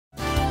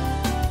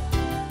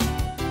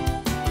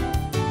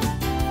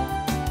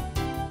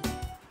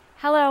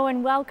Hello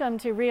and welcome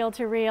to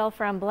Reel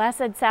from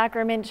Blessed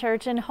Sacrament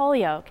Church in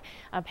Holyoke,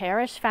 a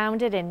parish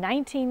founded in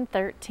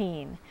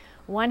 1913.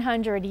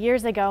 100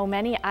 years ago,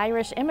 many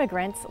Irish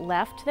immigrants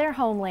left their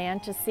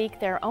homeland to seek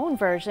their own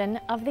version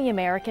of the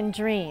American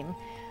dream.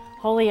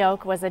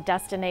 Holyoke was a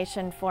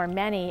destination for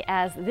many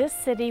as this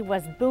city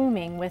was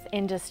booming with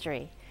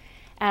industry.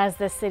 As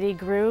the city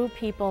grew,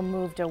 people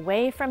moved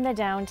away from the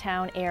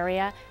downtown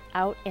area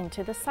out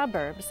into the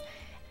suburbs.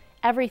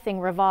 Everything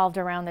revolved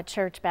around the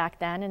church back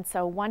then, and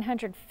so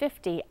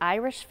 150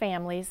 Irish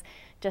families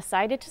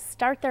decided to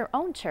start their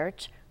own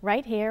church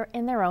right here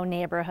in their own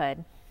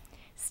neighborhood.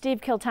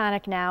 Steve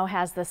Kiltonick now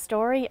has the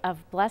story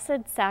of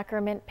Blessed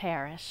Sacrament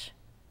Parish.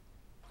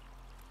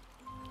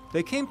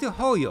 They came to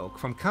Holyoke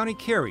from County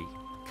Kerry,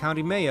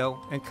 County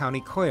Mayo, and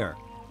County Clare.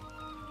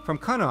 From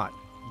Connaught,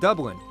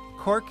 Dublin,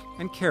 Cork,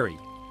 and Kerry.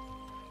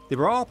 They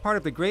were all part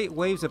of the great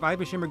waves of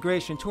Irish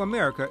immigration to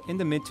America in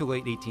the mid to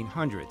late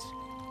 1800s.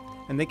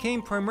 And they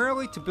came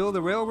primarily to build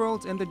the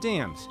railroads and the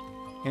dams,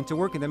 and to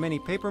work in the many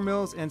paper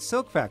mills and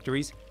silk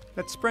factories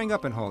that sprang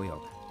up in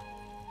Holyoke.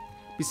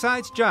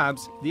 Besides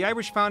jobs, the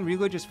Irish found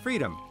religious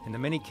freedom in the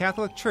many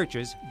Catholic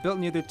churches built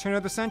near the turn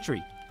of the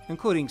century,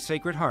 including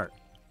Sacred Heart.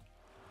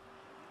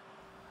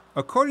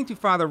 According to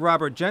Father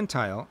Robert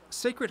Gentile,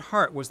 Sacred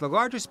Heart was the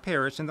largest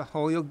parish in the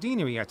Holyoke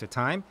deanery at the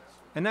time,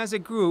 and as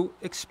it grew,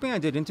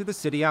 expanded into the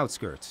city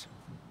outskirts.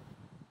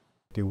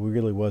 There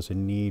really was a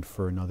need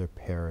for another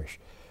parish.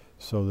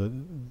 So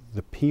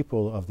the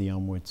people of the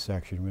Elmwood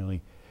section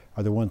really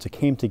are the ones that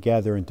came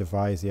together and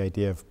devised the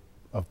idea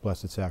of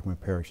Blessed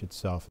Sacrament Parish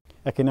itself.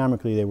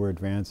 Economically, they were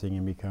advancing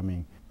and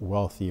becoming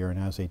wealthier, and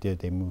as they did,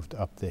 they moved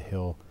up the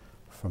hill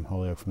from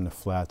Holyoke, from the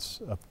flats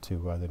up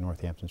to the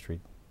Northampton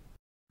Street.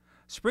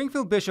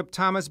 Springfield Bishop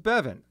Thomas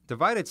Bevan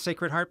divided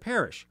Sacred Heart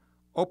Parish,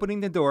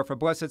 opening the door for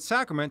Blessed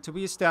Sacrament to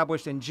be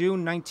established in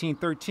June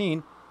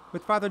 1913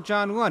 with Father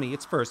John Lunny,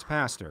 its first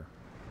pastor.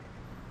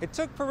 It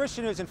took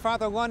parishioners and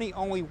Father Lunny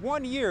only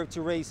 1 year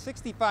to raise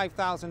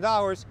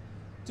 $65,000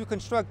 to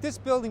construct this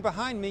building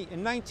behind me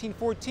in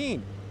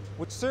 1914,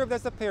 which served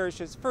as the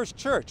parish's first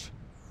church.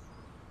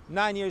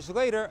 9 years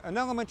later, an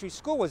elementary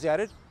school was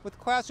added with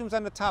classrooms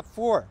on the top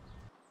floor.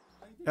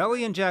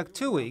 Ellie and Jack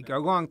Tuig are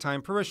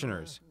longtime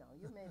parishioners.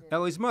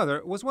 Ellie's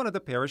mother was one of the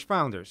parish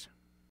founders.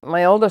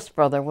 My oldest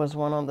brother was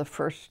one of the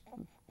first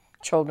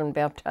children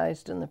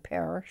baptized in the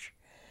parish,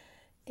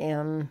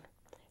 and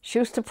she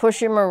used to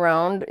push him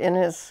around in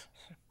his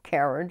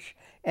carriage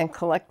and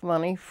collect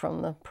money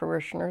from the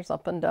parishioners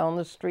up and down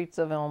the streets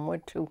of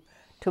Elmwood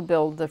to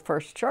build the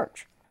first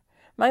church.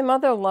 My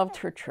mother loved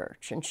her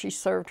church, and she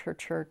served her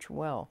church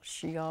well.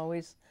 She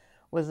always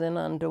was in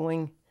on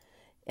doing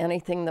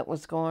anything that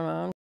was going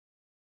on.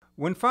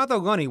 When Father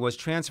Lunny was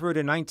transferred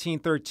in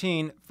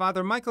 1913,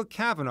 Father Michael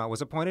Kavanaugh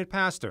was appointed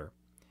pastor.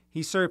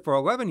 He served for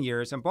 11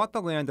 years and bought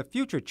the land the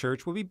future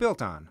church will be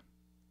built on.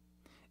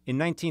 In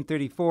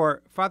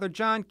 1934, Father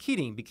John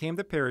Keating became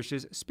the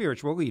parish's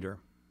spiritual leader.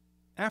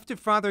 After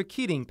Father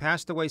Keating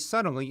passed away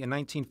suddenly in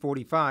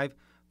 1945,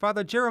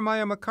 Father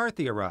Jeremiah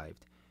McCarthy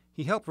arrived.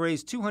 He helped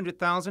raise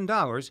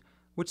 $200,000,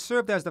 which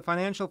served as the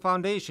financial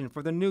foundation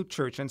for the new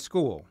church and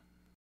school.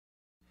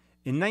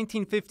 In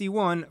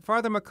 1951,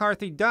 Father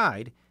McCarthy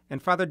died,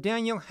 and Father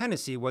Daniel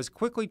Hennessy was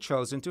quickly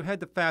chosen to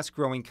head the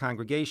fast-growing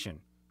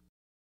congregation.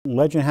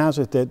 Legend has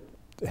it that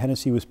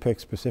Hennessy was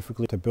picked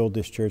specifically to build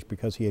this church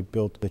because he had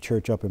built the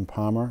church up in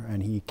Palmer,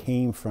 and he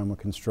came from a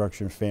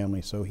construction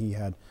family, so he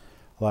had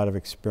a lot of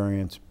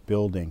experience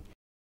building.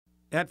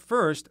 At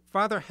first,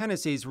 Father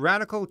Hennessy's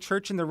radical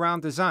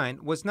church-in-the-round design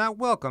was not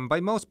welcomed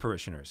by most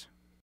parishioners.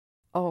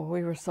 Oh,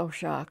 we were so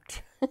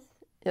shocked.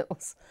 It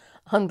was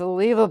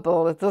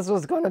unbelievable that this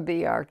was going to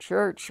be our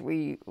church.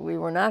 We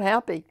were not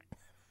happy.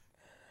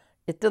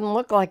 It didn't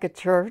look like a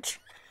church.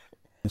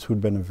 This would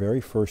have been the very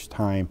first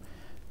time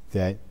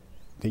that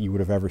you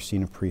would have ever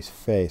seen a priest's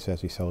face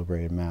as he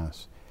celebrated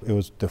Mass. It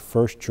was the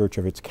first church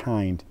of its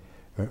kind,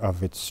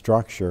 of its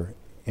structure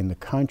in the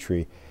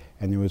country,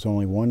 and there was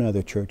only one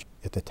other church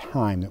at the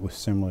time that was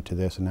similar to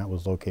this, and that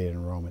was located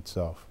in Rome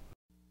itself.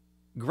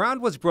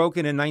 Ground was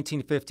broken in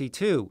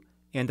 1952,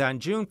 and on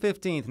June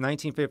 15,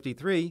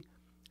 1953,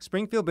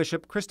 Springfield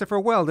Bishop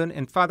Christopher Weldon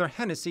and Father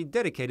Hennessy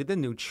dedicated the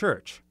new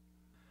church.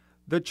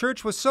 The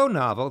church was so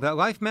novel that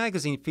Life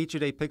magazine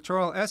featured a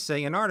pictorial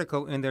essay and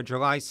article in their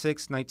July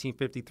 6,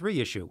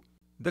 1953 issue.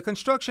 The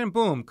construction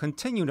boom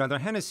continued under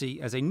Hennessy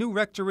as a new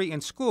rectory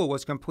and school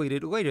was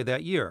completed later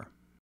that year.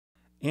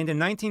 And in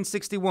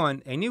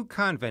 1961, a new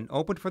convent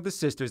opened for the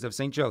Sisters of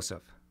St.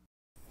 Joseph.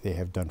 They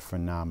have done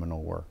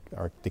phenomenal work.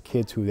 The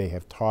kids who they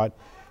have taught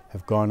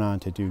have gone on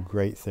to do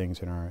great things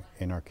in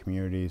our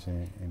communities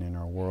and in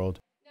our world.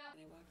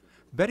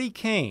 Betty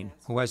Kane,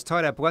 who has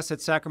taught at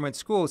Blessed Sacrament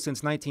School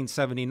since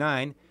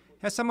 1979,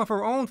 has some of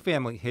her own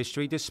family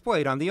history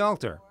displayed on the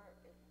altar.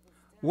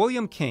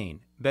 William Kane,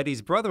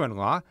 Betty's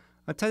brother-in-law,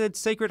 attended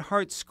Sacred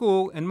Heart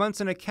School and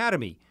Munson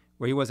Academy,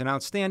 where he was an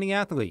outstanding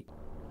athlete.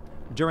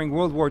 During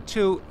World War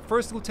II,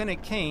 First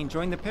Lieutenant Kane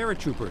joined the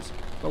paratroopers,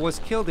 but was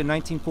killed in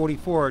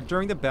 1944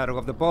 during the Battle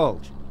of the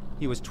Bulge.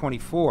 He was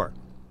 24.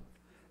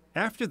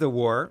 After the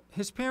war,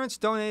 his parents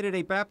donated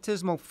a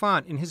baptismal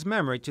font in his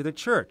memory to the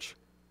church.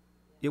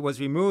 It was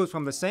removed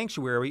from the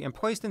sanctuary and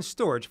placed in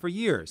storage for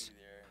years.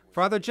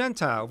 Father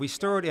Gentile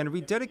restored and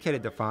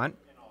rededicated the font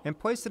and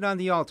placed it on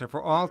the altar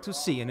for all to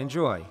see and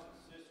enjoy.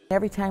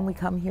 Every time we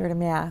come here to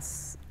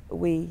Mass,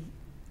 we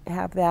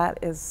have that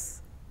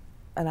as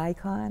an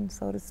icon,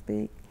 so to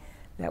speak,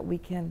 that we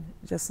can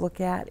just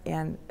look at,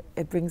 and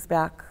it brings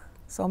back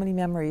so many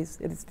memories.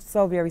 It is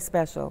so very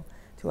special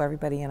to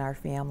everybody in our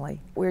family.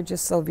 We're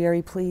just so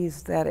very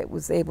pleased that it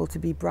was able to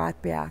be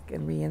brought back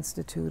and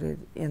reinstituted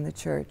in the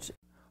church.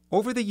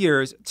 Over the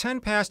years,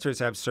 10 pastors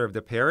have served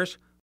the parish.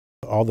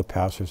 All the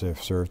pastors that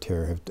have served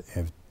here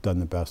have done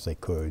the best they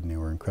could, and they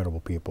were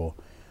incredible people.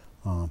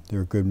 They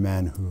were good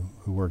men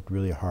who worked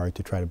really hard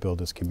to try to build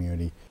this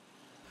community.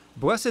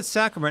 Blessed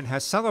Sacrament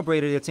has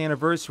celebrated its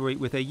anniversary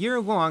with a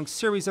year-long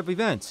series of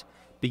events,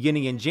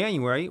 beginning in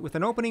January with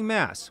an opening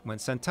Mass when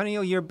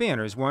Centennial Year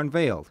banners were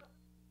unveiled.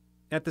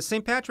 At the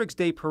St. Patrick's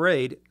Day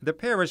Parade, the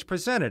parish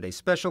presented a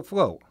special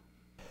float.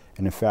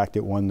 And in fact,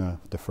 it won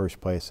the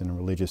first place in the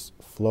religious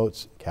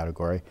floats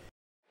category.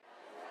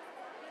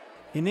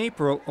 In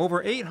April,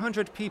 over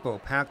 800 people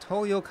packed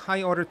Holyoke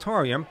High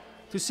Auditorium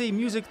to see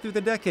Music Through the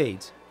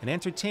Decades, an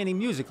entertaining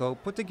musical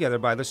put together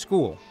by the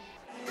school.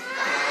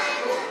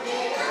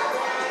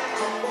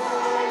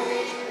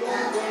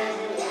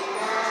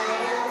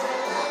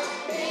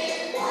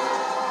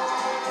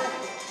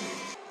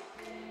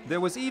 There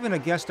was even a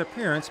guest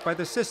appearance by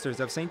the Sisters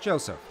of St.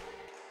 Joseph.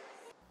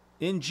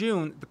 In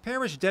June, the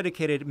parish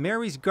dedicated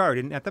Mary's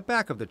Garden at the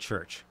back of the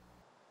church.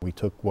 We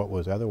took what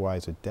was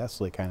otherwise a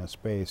desolate kind of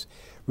space,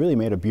 really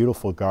made a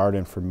beautiful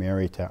garden for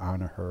Mary to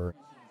honor her.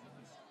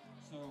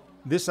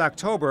 This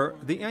October,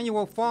 the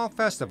annual Fall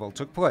Festival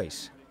took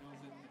place.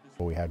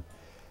 We had,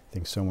 I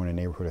think, somewhere in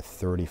the neighborhood of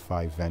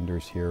 35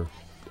 vendors here,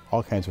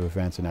 all kinds of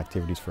events and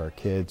activities for our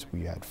kids.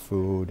 We had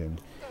food and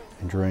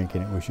drink,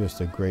 and it was just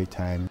a great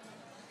time.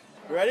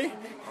 Ready?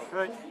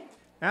 Right.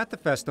 At the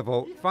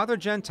festival, Father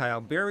Gentile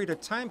buried a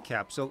time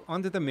capsule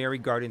under the Mary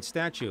Garden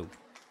statue.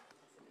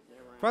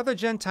 Father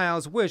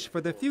Gentile's wish for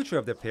the future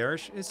of the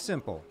parish is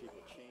simple.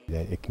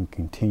 That it can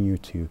continue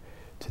to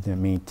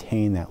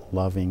maintain that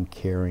loving,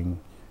 caring,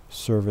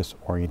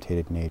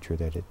 service-oriented nature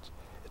that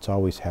it's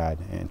always had,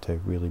 and to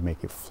really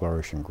make it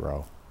flourish and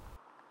grow.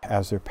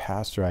 As their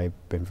pastor,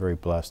 I've been very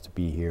blessed to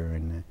be here,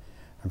 and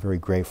I'm very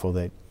grateful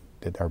that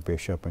our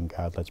bishop and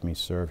God lets me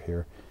serve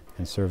here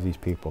and serve these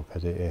people,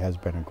 because it has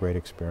been a great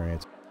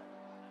experience.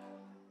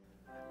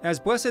 As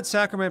Blessed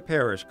Sacrament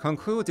Parish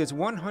concludes its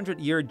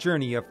 100-year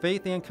journey of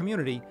faith and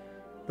community,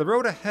 the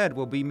road ahead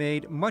will be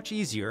made much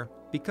easier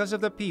because of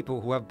the people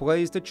who have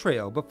blazed the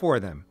trail before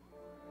them.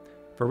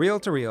 For Real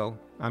to Real,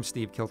 I'm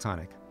Steve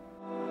Kiltonick.